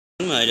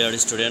My dear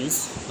students,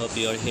 hope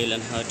you are hale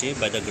and hearty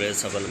by the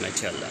grace of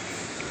Almighty Allah.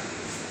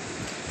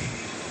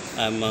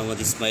 I am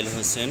Ismael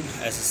Hossain,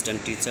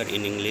 Assistant Teacher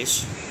in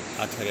English,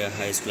 Atharia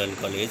High School and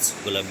College,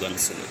 Gulabganj,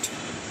 Sylhet.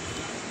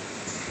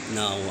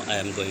 Now I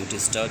am going to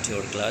start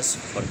your class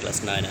for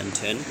class 9 and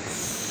 10.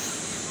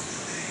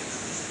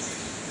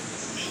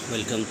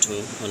 Welcome to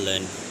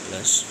online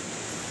class.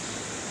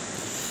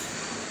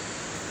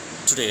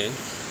 Today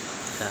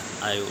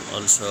I will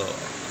also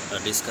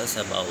discuss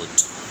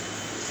about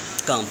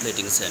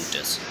completing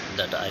sentence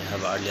that I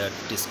have earlier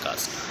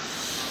discussed.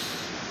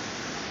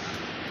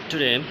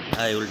 Today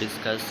I will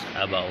discuss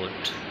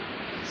about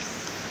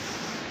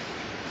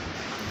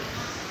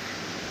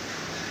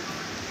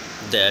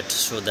that,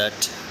 so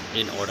that,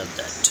 in order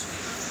that.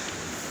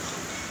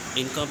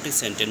 Incomplete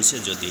sentence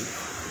jodi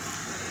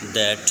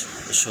that,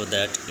 so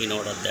that, in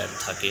order that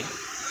থাকে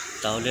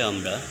তাহলে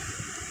আমরা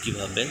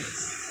কিভাবে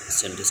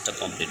সেন্টেন্সটা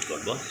complete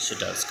করব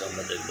সেটা আজকে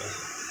আমরা দেখব।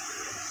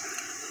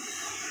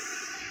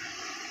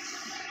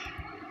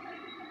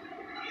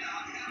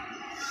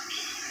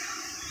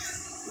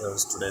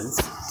 Students,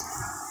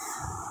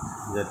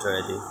 get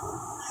ready.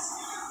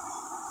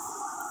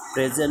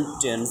 Present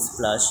tense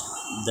plus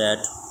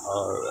that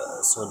or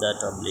so that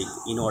oblique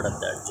in order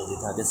that যদি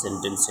থাকে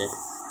সেন্টেন্সে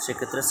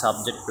সেক্ষেত্রে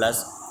subject plus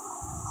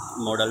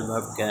modal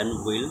verb can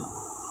will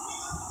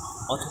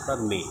অথবা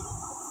মে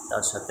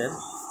তার সাথে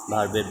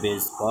ভার্বের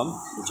বেস ফর্ম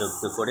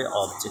যুক্ত করে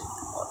অবজেক্ট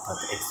অর্থাৎ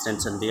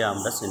এক্সটেনশন দিয়ে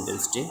আমরা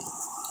সেন্টেন্সটি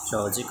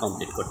সহজেই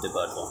কমপ্লিট করতে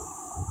পারবো।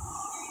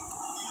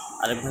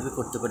 আরেকভাবে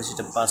করতে পারি,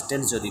 সেটা পাস্ট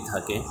টেন্স যদি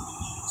থাকে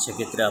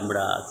সেক্ষেত্রে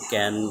আমরা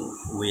ক্যান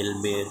উইল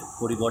মের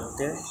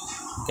পরিবর্তে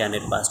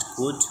ক্যানের পাস্ট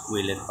কুড,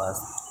 উইলের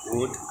পাস্ট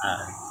উড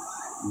আর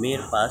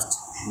মের পাস্ট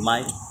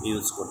মাইট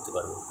ইউজ করতে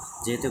পারবো।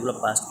 যেহেতু এগুলো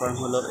পাস্ট ফর্ম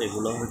হলো,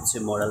 এগুলো হচ্ছে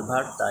মডাল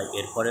ভার্ব, তাই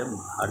এরপরে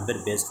ভার্বের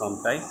বেস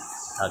ফর্মটাই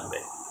থাকবে।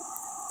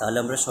 তাহলে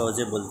আমরা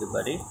সহজে বলতে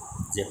পারি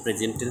যে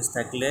প্রেজেন্ট টেন্স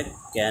থাকলে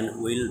can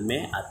will May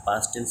R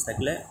past tense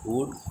থাকলে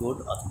উড কুড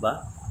অথবা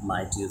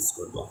মাইট ইউজ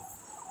করব।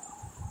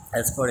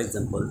 As for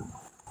example,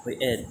 we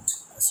ate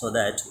so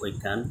that we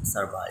can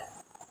survive.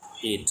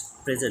 Eat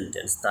present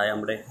tense, তাই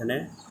আমরা এখানে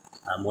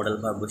মডেল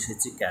ভার্ব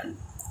বসিয়েছি ক্যান।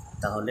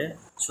 তাহলে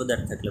সো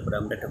দ্যাট থাকলে পরে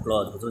আমরা একটা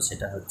ক্লজ বলবো,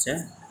 সেটা হচ্ছে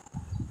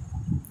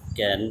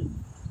ক্যান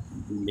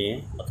মে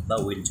অথবা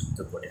উইল যুক্ত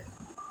করে।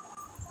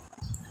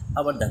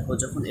 আবার দেখো,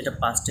 যখন এটা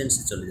পাস্ট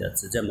টেন্সে চলে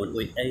যাচ্ছে, যেমন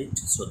উই এট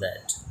সো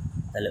দ্যাট,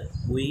 তাহলে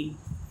উই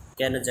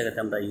ক্যানের জায়গাতে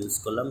আমরা ইউজ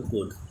করলাম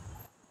could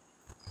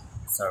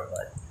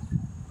survive.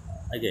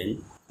 Again,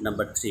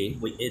 number 3,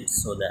 we eat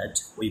so that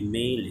we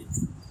may live.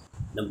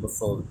 Number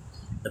 4,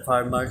 the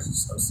farmers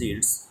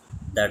seeds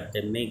that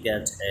they may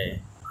get a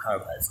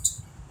harvest.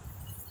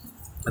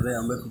 এবার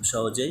আমরা খুব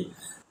সহজেই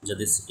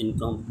যদি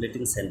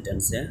ইনকমপ্লিটিং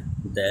সেন্টেন্সে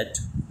দ্যাট,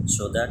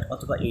 সো দ্যাট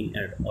অথবা ইন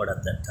অর্ডার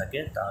দ্যাট থাকে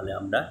তাহলে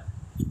আমরা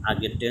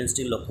আগের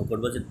টেন্সটি লক্ষ্য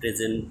করব যে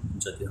প্রেজেন্ট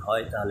যদি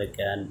হয় তাহলে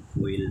ক্যান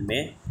উইল মে,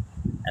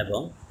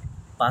 এবং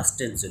পাস্ট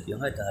টেন্স যদি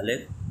হয় তাহলে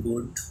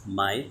কুড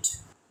মাইট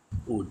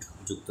উড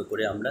যুক্ত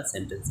করে আমরা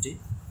সেন্টেন্সটি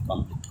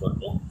কমপ্লিট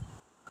করব।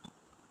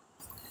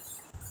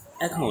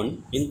 এখন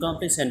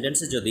ইনকমপ্লিট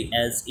সেন্টেন্সে যদি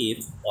as if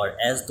or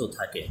as though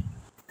থাকে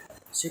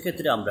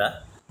সেক্ষেত্রে আমরা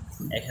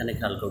এখানে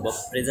খেয়াল করব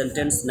প্রেজেন্ট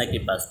টেন্স নাকি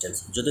পাস্ট টেন্স।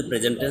 যদি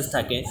প্রেজেন্ট টেন্স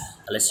থাকে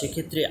তাহলে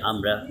সেক্ষেত্রে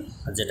আমরা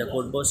যেটা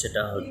করব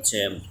সেটা হচ্ছে,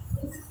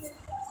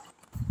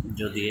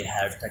 যদি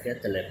হ্যাড থাকে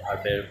তাহলে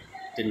ভার্বের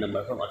 3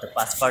 নম্বর ফর্ম অর্থাৎ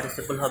পাস্ট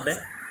পার্টিসিপল হবে।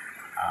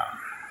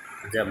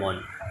 যেমন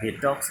হি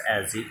talks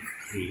as if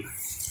he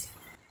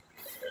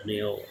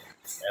knew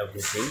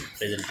everything,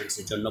 present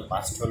টেন্সের জন্য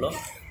পাস্ট হলো।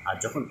 আর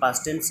যখন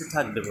পাস্ট টেন্সে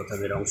থাকবে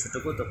প্রথমের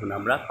অংশটুকু তখন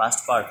আমরা পাস্ট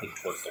পারফেক্ট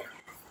করব।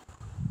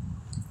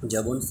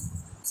 যেমন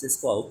C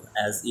spoke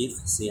as if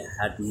she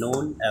had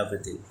known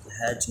everything,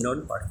 had known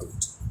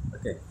perfect.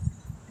 ওকে,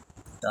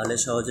 তাহলে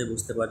সহজে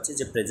বুঝতে পারছি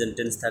যে প্রেজেন্ট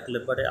টেন্স থাকলে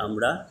পরে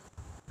আমরা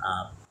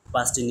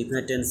পাস্ট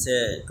ইনডিফিনিট টেন্সে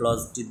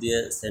ক্লজটি দিয়ে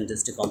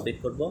সেন্টেন্সটি কমপ্লিট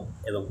করব,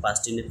 এবং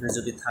পাস্ট ইনডিফিনিট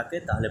যদি থাকে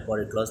তাহলে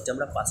পরের ক্লজটি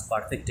আমরা পাস্ট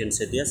পারফেক্ট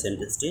টেন্সে দিয়ে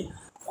সেন্টেন্সটি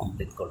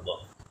কমপ্লিট করব।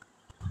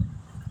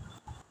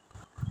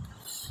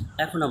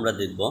 এখন আমরা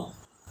দেখব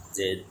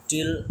যে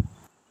টিল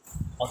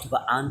অথবা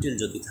আনটিল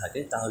যদি থাকে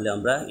তাহলে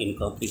আমরা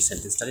ইনকমপ্লিট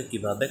সেন্টেন্সটাকে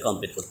কীভাবে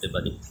কমপ্লিট করতে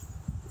পারি।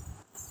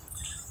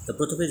 তো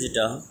প্রথমে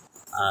যেটা,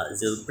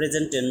 যে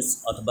প্রেজেন্ট টেন্স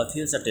অথবা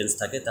ফিউচার টেন্স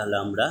থাকে তাহলে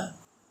আমরা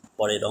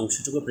পরের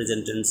অংশটুকু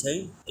প্রেজেন্ট টেন্সেই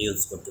ইউজ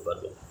করতে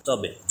পারবো।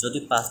 তবে যদি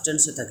পাস্ট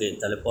টেন্সে থাকে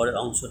তাহলে পরের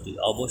অংশটি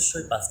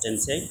অবশ্যই পাস্ট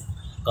টেন্সেই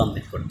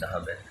কমপ্লিট করতে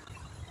হবে।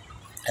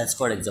 As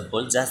for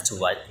example, just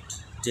wait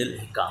till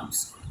he comes.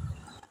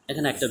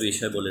 এখানে একটা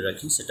বিষয় বলে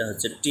রাখি, সেটা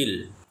হচ্ছে টিল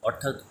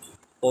অর্থাৎ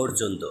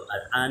পর্যন্ত, আর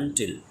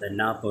আনটিল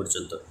না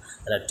পর্যন্ত।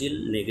 তাহলে টিল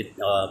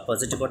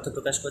পজিটিভ অর্থ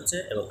প্রকাশ করছে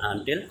এবং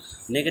আনটিল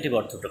নেগেটিভ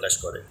অর্থ প্রকাশ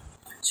করে।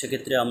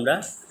 সেক্ষেত্রে আমরা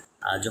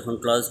যখন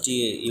ক্লজটি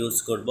ইউজ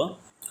করব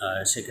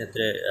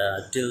সেক্ষেত্রে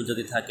টিল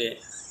যদি থাকে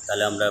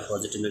তাহলে আমরা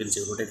পজিটিভ নেগেটিভ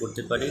যেগুলোটাই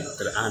করতে পারি।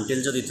 তাহলে আনটিল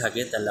যদি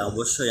থাকে তাহলে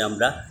অবশ্যই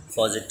আমরা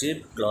পজিটিভ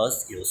ক্লজ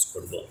ইউজ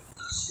করব।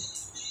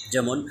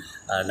 যেমন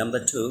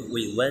number 2,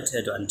 we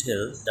weighted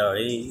until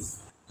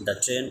the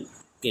train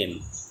came.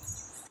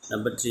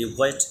 Number 3,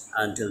 wait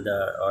until the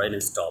rain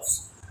stops.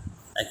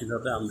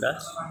 একইভাবে আমরা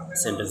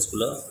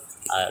সেন্টেন্সগুলো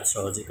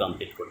সহজে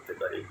কমপ্লিট করতে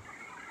পারি।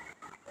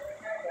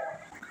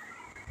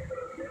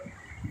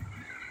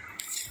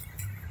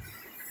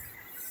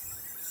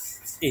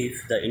 If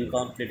the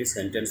incomplete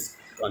sentence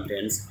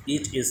contains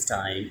it is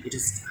time, it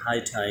is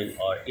high time,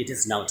 or it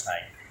is now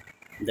time,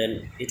 then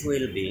it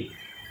will be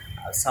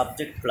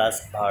subject plus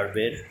verb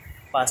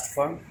past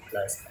form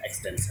plus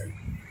extension.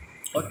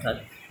 অর্থাৎ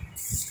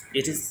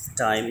it is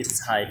time, it is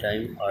high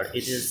time, or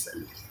it is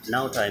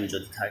now time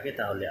যদি থাকে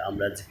তাহলে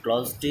আমরা যে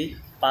ক্লজটি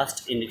past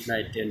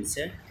indefinite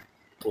টেন্সে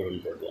পূরণ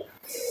করব।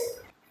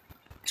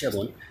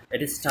 যেমন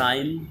it is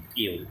time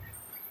you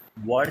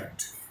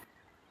worked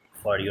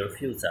for your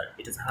future,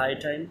 it is high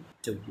time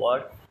to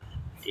work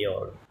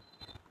your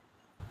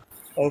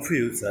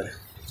future।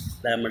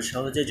 তাই আমরা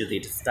সহজে যদি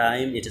ইট ইস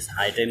টাইম, ইট ইস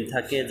হাই টাইম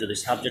থাকে, যদি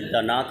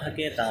সাবজেক্টটা না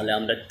থাকে তাহলে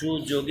আমরা টু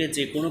যোগে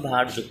যে কোনো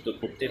ভার যুক্ত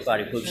করতে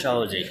পারি খুব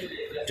সহজেই।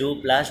 টু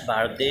প্লাস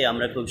ভার দিয়ে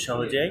আমরা খুব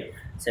সহজেই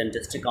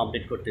সেন্টেন্সটি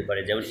কমপ্লিট করতে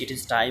পারি। যেমন ইট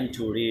ইস time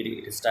to read,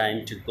 it is time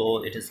to go,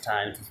 it is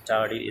time to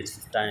study, it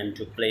is time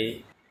to play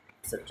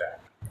etcetera.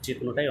 যে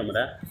কোনোটাই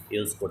আমরা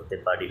ইউজ করতে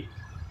পারি।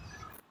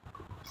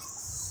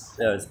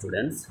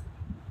 স্টুডেন্টস,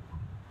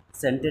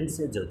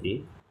 সেন্টেন্সে যদি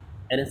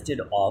instead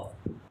of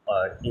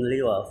R in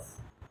Liu of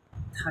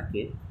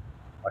থাকে,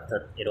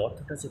 অর্থাৎ এর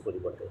অর্থটা যে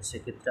পরিবর্তন,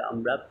 সেক্ষেত্রে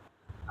আমরা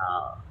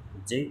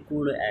যে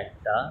কোনো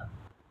একটা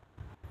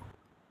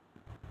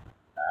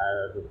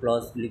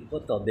ক্লজ লিখব,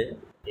 তবে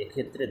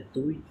এক্ষেত্রে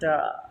দুইটা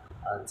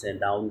যে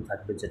নাউন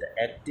থাকবে, যেটা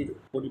একটির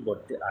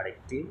পরিবর্তে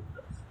আরেকটি,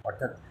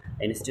 অর্থাৎ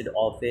ইনস্টেড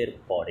অফের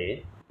পরে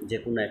যে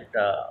কোনো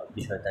একটা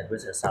বিষয় থাকবে,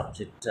 সেটা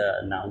সাবজেক্ট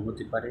নাউন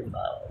হতে পারে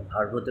বা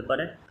ভার্ব হতে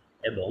পারে,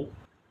 এবং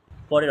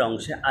পরের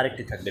অংশে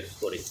আরেকটি থাকবে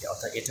পরিবর্তে,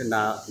 অর্থাৎ এটা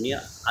না নিয়ে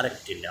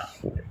আরেকটি না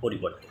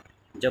পরিবর্তে।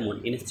 যেমন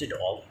instead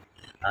of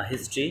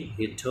history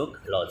he took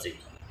logic,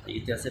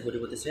 ইতিহাসের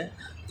পরিবর্তে সে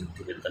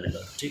যুক্তিবিদ্যা নিল।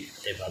 ঠিক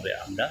এভাবে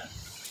আমরা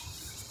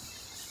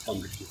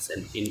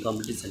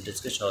ইনকমপ্লিট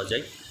সেন্টেন্সকে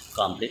সহজেই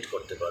কমপ্লিট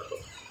করতে পারবো।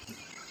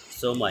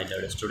 সো মাই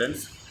ডিয়ার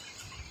স্টুডেন্টস,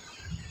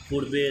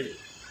 পূর্বের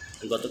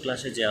গত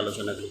ক্লাসে যে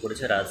আলোচনাগুলো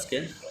করেছে, আজকে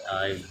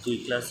দুই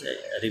ক্লাসে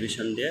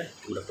রিভিশন দিয়ে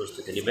তোমরা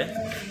প্রস্তুতি নেবে।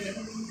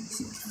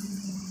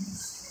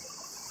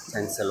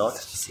 Thanks a lot,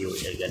 C you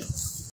again.